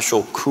under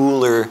special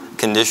cooler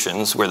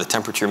conditions where the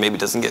temperature maybe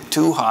doesn't get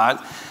too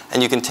hot,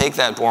 and you can take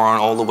that boron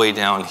all the way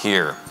down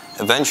here.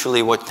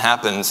 Eventually what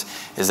happens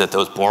is that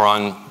those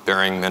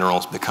boron-bearing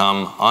minerals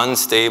become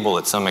unstable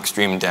at some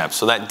extreme depth.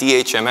 So that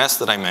DHMS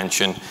that I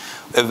mentioned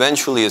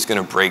eventually is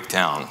going to break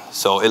down.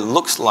 So it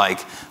looks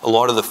like a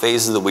lot of the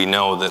phases that we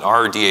know that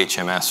are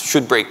DHMS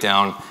should break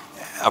down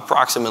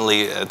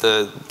approximately at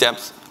the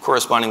depth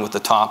corresponding with the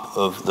top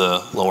of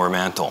the lower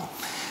mantle.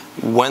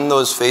 When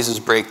those phases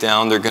break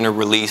down, they're going to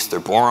release their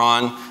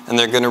boron, and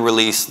they're going to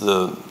release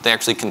they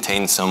actually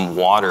contain some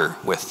water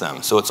with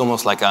them. So it's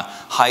almost like a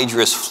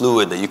hydrous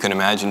fluid that you can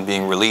imagine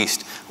being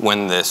released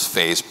when this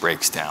phase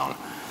breaks down.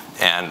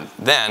 And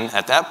then,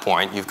 at that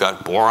point, you've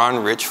got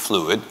boron-rich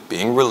fluid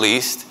being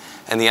released,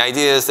 and the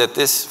idea is that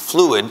this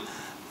fluid,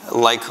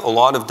 like a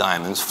lot of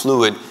diamonds,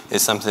 fluid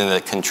is something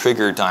that can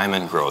trigger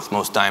diamond growth.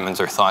 Most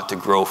diamonds are thought to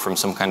grow from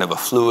some kind of a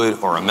fluid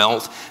or a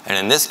melt, and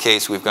in this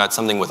case, we've got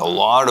something with a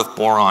lot of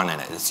boron in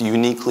it. It's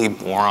uniquely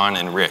boron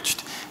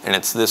enriched, and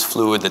it's this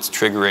fluid that's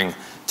triggering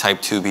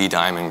type 2B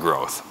diamond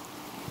growth.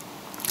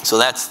 So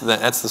that's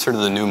the sort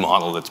of the new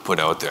model that's put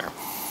out there.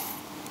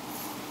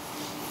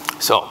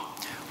 So,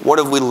 what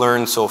have we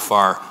learned so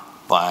far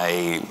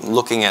by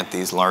looking at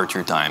these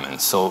larger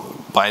diamonds? So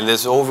by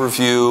this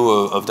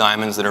overview of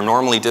diamonds that are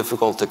normally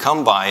difficult to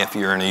come by if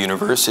you're in a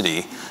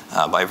university,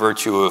 by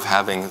virtue of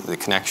having the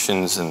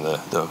connections and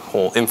the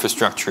whole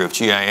infrastructure of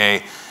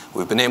GIA,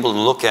 we've been able to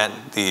look at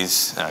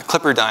these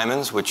clipper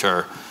diamonds, which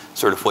are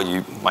sort of what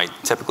you might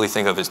typically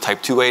think of as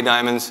type 2A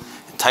diamonds.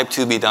 Type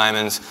 2B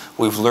diamonds,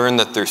 we've learned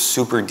that they're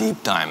super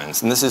deep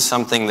diamonds. And this is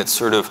something that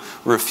sort of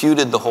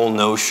refuted the whole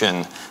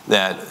notion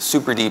that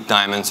super deep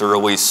diamonds are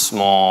always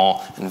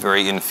small and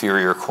very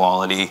inferior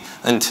quality.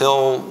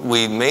 Until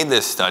we made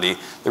this study,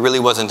 there really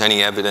wasn't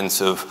any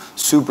evidence of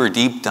super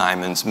deep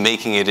diamonds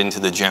making it into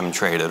the gem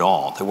trade at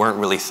all. They weren't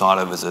really thought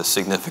of as a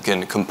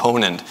significant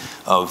component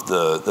of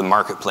the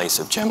marketplace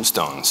of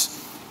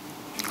gemstones.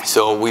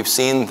 So we've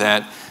seen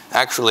that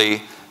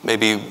actually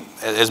maybe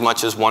as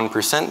much as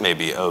 1%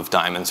 maybe of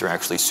diamonds are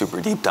actually super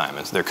deep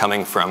diamonds. They're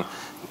coming from,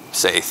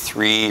 say,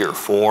 3 or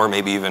 4,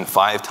 maybe even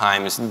 5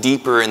 times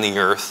deeper in the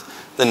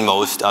earth than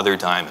most other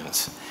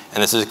diamonds.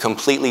 And this is a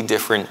completely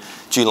different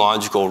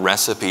geological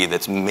recipe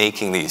that's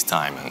making these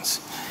diamonds.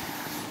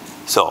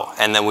 So,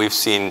 and then we've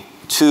seen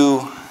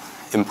 2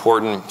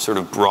 important sort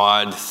of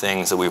broad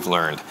things that we've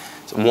learned.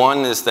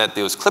 One is that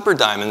those clipper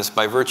diamonds,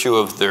 by virtue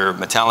of their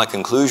metallic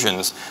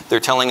inclusions, they're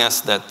telling us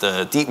that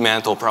the deep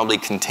mantle probably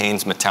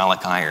contains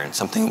metallic iron,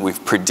 something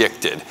we've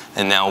predicted,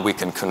 and now we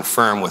can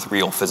confirm with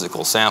real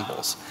physical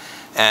samples.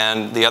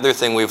 And the other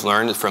thing we've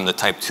learned from the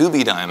type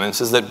 2B diamonds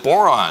is that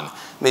boron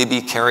may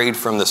be carried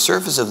from the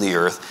surface of the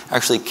earth,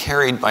 actually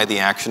carried by the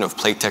action of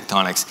plate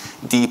tectonics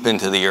deep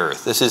into the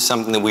earth. This is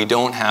something that we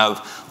don't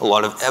have a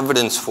lot of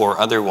evidence for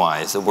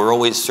otherwise, that we're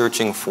always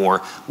searching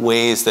for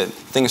ways that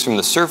things from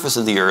the surface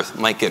of the earth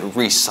might get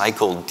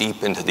recycled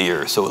deep into the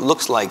earth. So it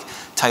looks like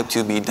type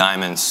 2B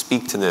diamonds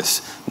speak to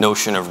this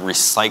notion of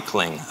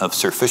recycling of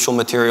surficial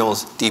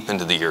materials deep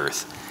into the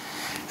earth.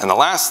 And the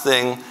last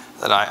thing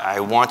that I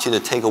want you to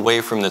take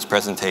away from this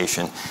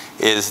presentation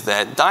is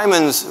that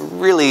diamonds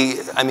really,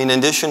 I mean, in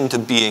addition to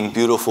being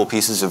beautiful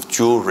pieces of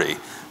jewelry,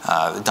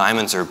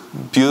 diamonds are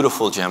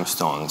beautiful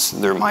gemstones.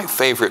 They're my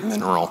favorite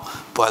mineral,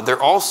 but they're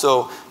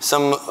also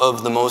some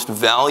of the most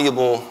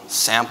valuable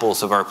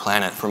samples of our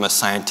planet from a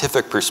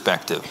scientific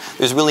perspective.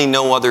 There's really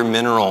no other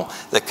mineral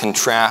that can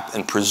trap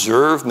and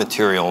preserve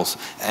materials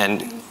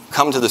and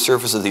come to the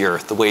surface of the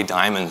earth the way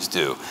diamonds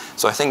do.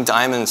 So I think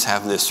diamonds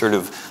have this sort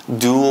of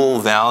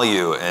dual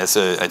value as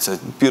a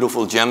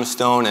beautiful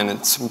gemstone, and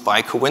it's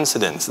by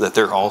coincidence that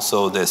they're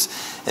also this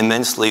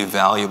immensely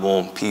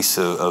valuable piece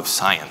of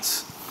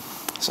science.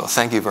 So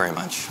thank you very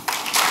much.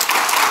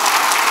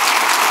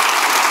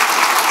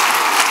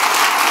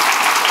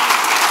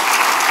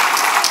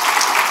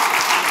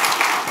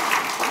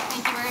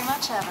 Thank you very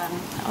much, Evan.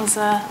 That was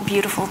a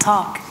beautiful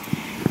talk.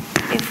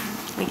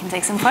 If we can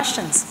take some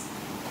questions.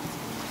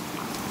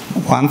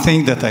 One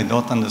thing that I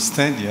don't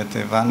understand yet,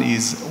 Evan,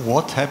 is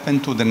what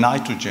happened to the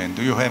nitrogen?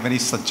 Do you have any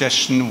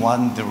suggestion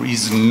why there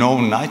is no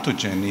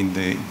nitrogen in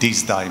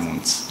these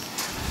diamonds?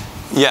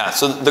 Yeah,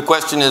 so the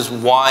question is,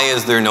 why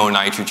is there no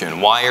nitrogen?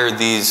 Why are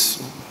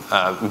these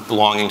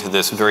belonging to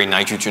this very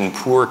nitrogen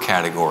poor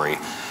category?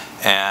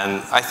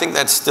 And I think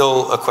that's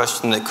still a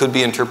question that could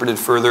be interpreted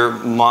further.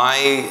 My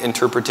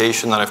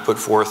interpretation that I've put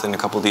forth in a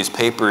couple of these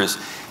papers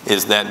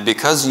is that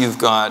because you've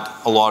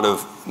got a lot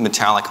of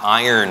metallic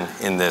iron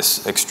in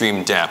this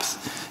extreme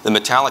depth, the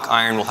metallic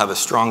iron will have a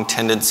strong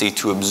tendency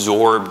to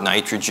absorb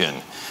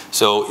nitrogen.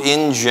 So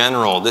in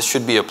general, this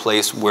should be a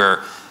place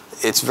where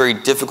it's very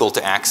difficult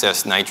to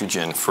access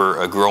nitrogen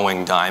for a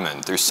growing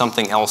diamond. There's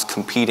something else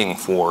competing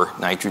for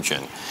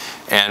nitrogen.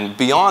 And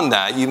beyond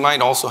that, you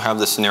might also have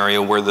the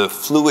scenario where the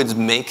fluids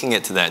making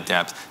it to that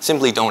depth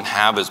simply don't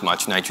have as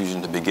much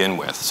nitrogen to begin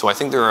with. So I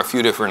think there are a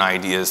few different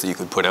ideas that you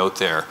could put out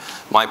there.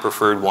 My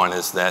preferred one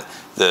is that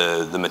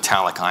the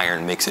metallic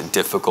iron makes it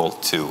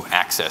difficult to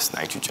access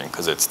nitrogen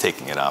because it's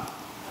taking it up.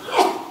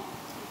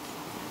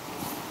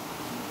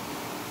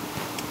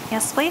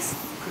 Yes, please?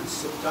 Could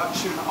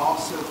subduction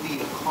also be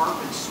a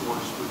carbon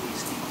source for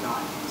these deep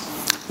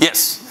diamonds?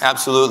 Yes,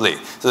 absolutely.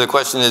 So the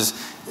question is,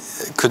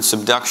 could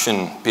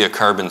subduction be a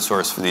carbon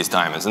source for these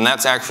diamonds? And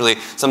that's actually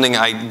something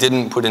I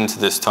didn't put into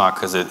this talk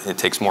because it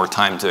takes more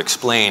time to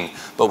explain,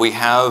 but we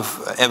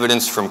have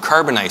evidence from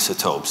carbon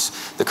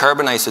isotopes. The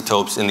carbon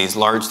isotopes in these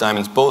large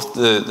diamonds, both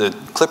the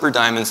Clipper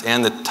diamonds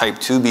and the type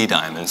 2B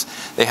diamonds,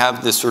 they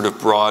have this sort of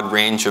broad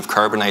range of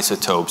carbon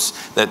isotopes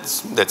that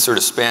sort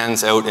of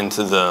spans out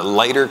into the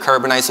lighter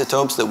carbon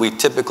isotopes that we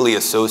typically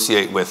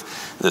associate with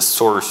the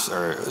source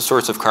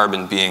of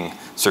carbon being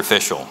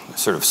surficial,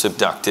 sort of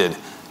subducted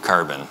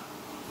carbon.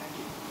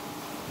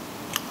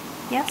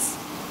 Yes?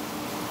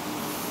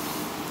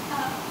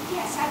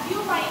 Yes, have you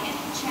by any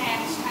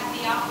chance had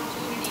the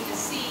opportunity to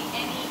see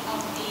any of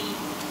the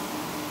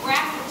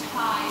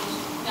graphitized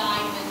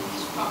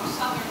diamonds from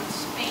southern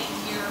Spain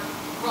here,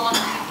 Ronda?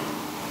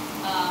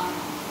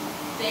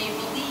 They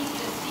believe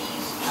that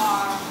these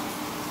are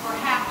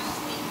perhaps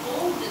the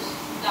oldest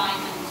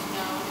diamonds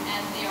known,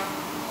 and they are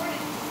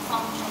reported to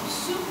come from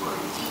super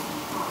deep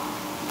pearl.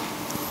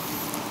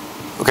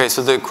 Okay,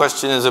 so the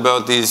question is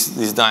about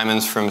these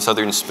diamonds from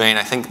southern Spain.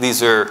 I think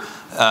these are,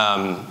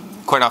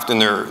 quite often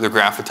they're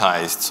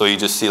graphitized. So you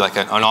just see like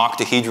an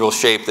octahedral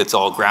shape that's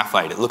all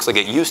graphite. It looks like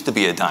it used to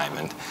be a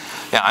diamond.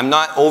 Yeah, I'm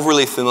not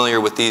overly familiar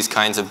with these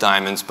kinds of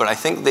diamonds, but I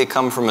think they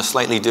come from a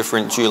slightly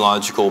different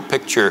geological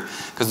picture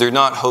because they're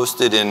not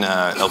hosted in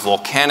a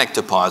volcanic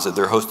deposit.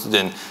 They're hosted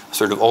in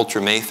sort of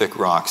ultramafic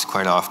rocks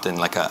quite often,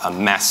 like a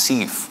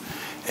massif.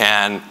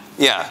 And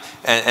yeah,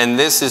 and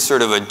this is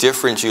sort of a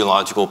different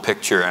geological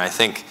picture, and I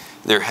think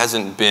there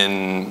hasn't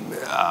been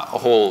a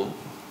whole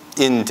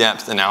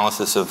in-depth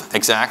analysis of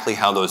exactly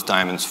how those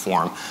diamonds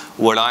form.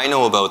 What I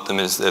know about them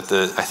is that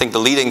I think the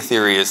leading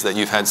theory is that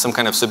you've had some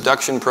kind of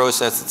subduction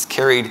process that's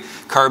carried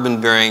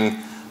carbon-bearing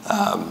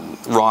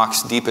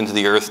rocks deep into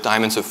the earth,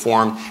 diamonds have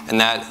formed, and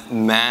that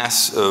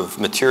mass of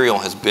material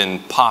has been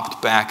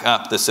popped back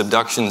up the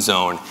subduction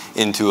zone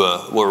into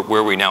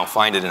where we now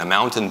find it in a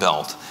mountain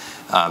belt.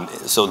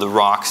 So the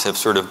rocks have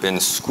sort of been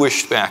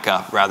squished back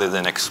up rather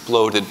than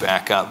exploded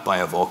back up by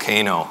a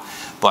volcano.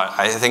 But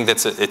I think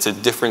it's a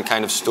different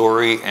kind of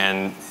story,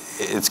 and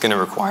it's going to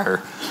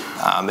require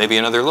maybe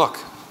another look.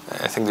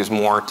 I think there's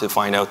more to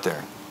find out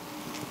there.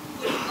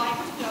 Would you like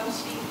to go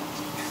see?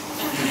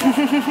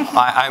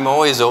 I'm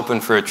always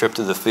open for a trip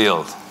to the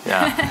field.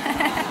 Yeah.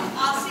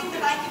 I'll see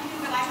what I can do,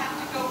 but I have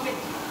to go with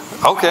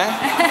you. Okay.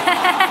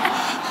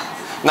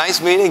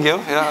 Nice meeting you.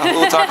 Yeah,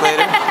 we'll talk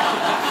later.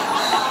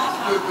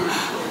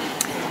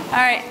 All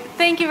right.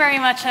 Thank you very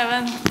much,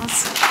 Evan.